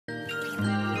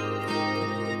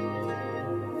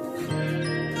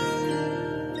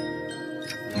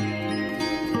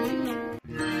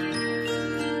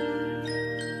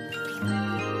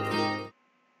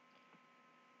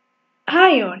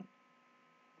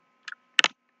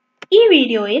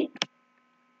വീഡിയോയിൽ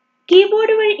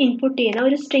കീബോർഡ് വഴി ഇൻപുട്ട് ചെയ്യുന്ന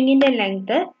ഒരു സ്ട്രിങ്ങിന്റെ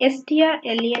ലെങ്ത്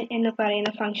strlen എന്ന്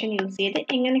പറയുന്ന ഫംഗ്ഷൻ യൂസ് ചെയ്ത്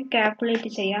എങ്ങനെ കാൽക്കുലേറ്റ്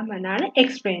ചെയ്യാമെന്നാണ്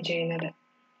എക്സ്പ്ലെയിൻ ചെയ്യുന്നത്.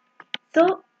 സോ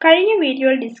കഴിഞ്ഞ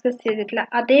വീഡിയോയിൽ ഡിസ്കസ് ചെയ്തിട്ടുള്ള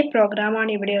അതേ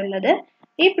പ്രോഗ്രാമാണ് ഇവിടെയുള്ളത്.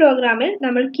 ഈ പ്രോഗ്രാമിൽ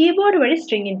നമ്മൾ കീബോർഡ് വഴി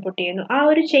സ്ട്രിങ് ഇൻപുട്ട് ചെയ്യുന്നു. ആ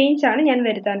ഒരു ചേഞ്ച് ആണ് ഞാൻ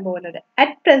വരുത്താൻ പോകുന്നത്.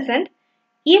 അറ്റ് പ്രസന്റ്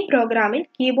ഈ പ്രോഗ്രാമിൽ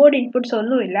കീബോർഡ് ഇൻപുട്ട്സ്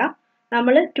ഒന്നുമില്ല.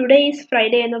 നമ്മൾ ടുഡേ ഈസ്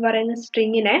ഫ്രൈഡേ എന്ന് പറയുന്ന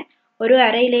സ്ട്രിങ്ങിനെ ഒരു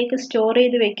അറയിലേക്ക് സ്റ്റോർ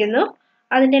ചെയ്ത് വെക്കുന്നു.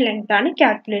 അതിന്റെ ലെങ്ത് ആണ്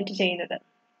കാൽക്കുലേറ്റ് ചെയ്യുന്നത്.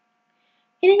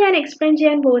 ഇനി ഞാൻ എക്സ്പ്ലെയിൻ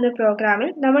ചെയ്യാൻ പോകുന്ന പ്രോഗ്രാമിൽ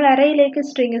നമ്മൾ അറയിലേക്ക്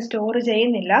സ്ട്രിങ് സ്റ്റോർ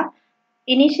ചെയ്യുന്നില്ല,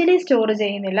 ഇനീഷ്യലി സ്റ്റോർ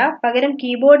ചെയ്യുന്നില്ല. പകരം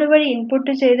കീബോർഡ് വഴി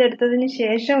ഇൻപുട്ട് ചെയ്തെടുത്തതിന്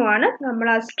ശേഷമാണ് നമ്മൾ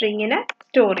ആ സ്ട്രിങ്ങിനെ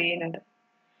സ്റ്റോർ ചെയ്യുന്നത്.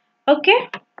 ഓക്കെ,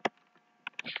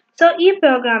 സോ ഈ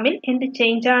പ്രോഗ്രാമിൽ എന്ത്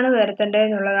ചേഞ്ച് ആണ് വരുത്തേണ്ടത്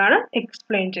എന്നുള്ളതാണ്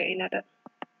എക്സ്പ്ലെയിൻ ചെയ്യുന്നത്.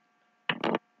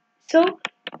 സോ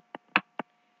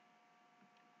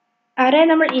അറേ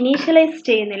നമ്മൾ ഇനീഷ്യലൈസ്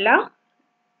ചെയ്യുന്നില്ല,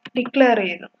 ഡിക്ലെയർ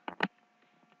ചെയ്യുന്നു.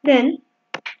 Then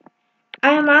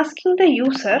I am asking the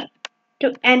user to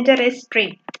enter a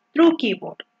string through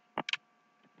keyboard.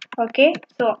 Okay,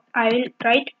 so I will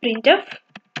write printf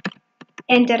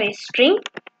enter a string.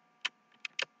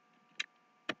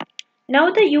 Now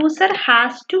the user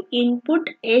has to input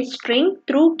a string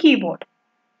through keyboard.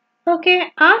 Okay,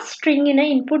 ആ സ്ട്രിങ്ങിനെ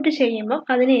input ചെയ്യുമ്പോൾ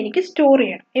അതിനെ എനിക്ക് store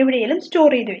ചെയ്യണം, എവിടെയെങ്കിലും store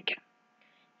ചെയ്ത് വെക്കണം.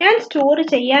 ഞാൻ store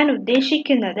ചെയ്യാൻ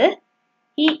ഉദ്ദേശിക്കുന്നത്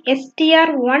ഈ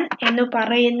str1 എന്ന്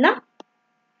പറയുന്ന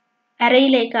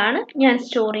അറയിലേക്കാണ് ഞാൻ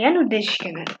സ്റ്റോർ ചെയ്യാൻ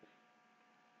ഉദ്ദേശിക്കുന്നത്.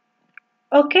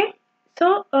 ഓക്കെ, സോ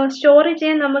സ്റ്റോർ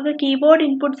ചെയ്യാൻ നമുക്ക് കീബോർഡ്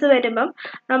ഇൻപുട്ട്സ് വരുമ്പം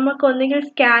നമുക്ക് ഒന്നുകിൽ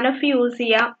സ്കാൻഎഫ് യൂസ്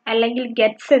ചെയ്യാം, അല്ലെങ്കിൽ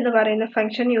ഗെറ്റ്സ് എന്ന് പറയുന്ന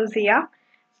ഫംഗ്ഷൻ യൂസ് ചെയ്യാം.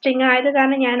 സ്ട്രിങ് ആയത്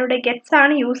കാരണം ഞാനിവിടെ ഗെറ്റ്സ്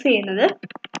ആണ് യൂസ് ചെയ്യുന്നത്.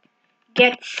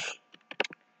 ഗെറ്റ്സ്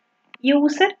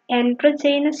യൂസർ എൻറ്റർ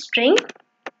ചെയ്യുന്ന സ്ട്രിങ്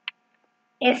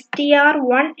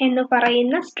str1 എന്ന്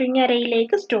പറയുന്ന സ്ട്രിങ്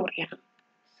അറയിലേക്ക് സ്റ്റോർ ചെയ്യണം.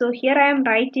 So here I am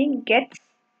writing gets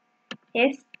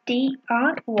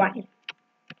str1,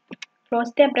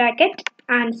 close the bracket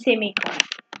and semicolon.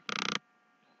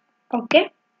 Okay,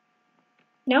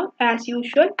 now as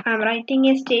usual I am writing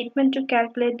a statement to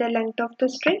calculate the length of the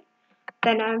string,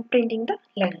 then I am printing the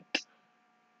length.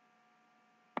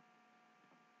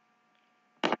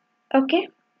 Okay,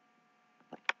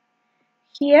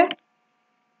 here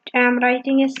I am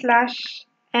writing a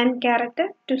 /n character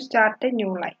to start a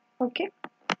new line. Okay,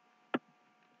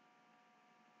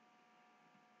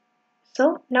 so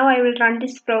now I will run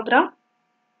this program.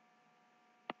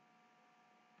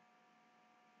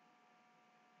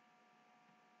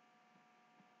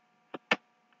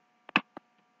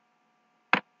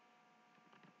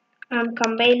 I am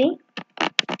compiling.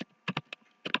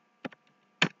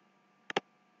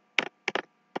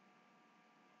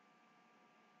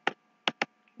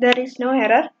 There is no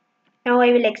error. Now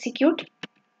I will execute.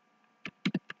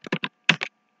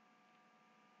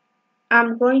 I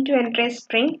am going to enter a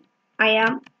string. I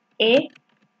am a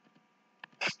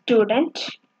student.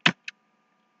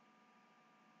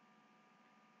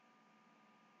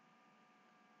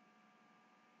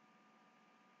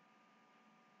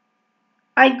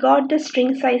 I got the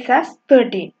string size as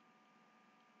 13.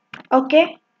 Okay,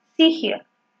 see here.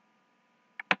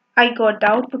 I got the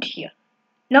output here.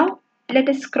 Now let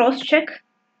us cross check.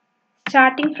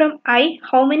 Starting from I,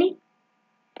 how many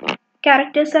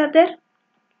characters are there?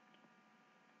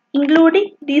 Including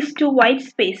these two white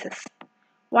spaces.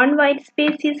 One white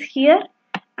space is here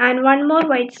and one more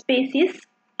white space is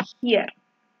here.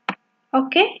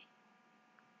 Okay,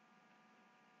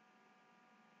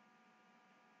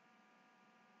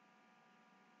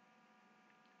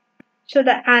 so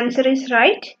the answer is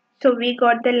right. So we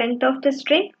got the length of the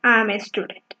string I am a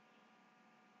student.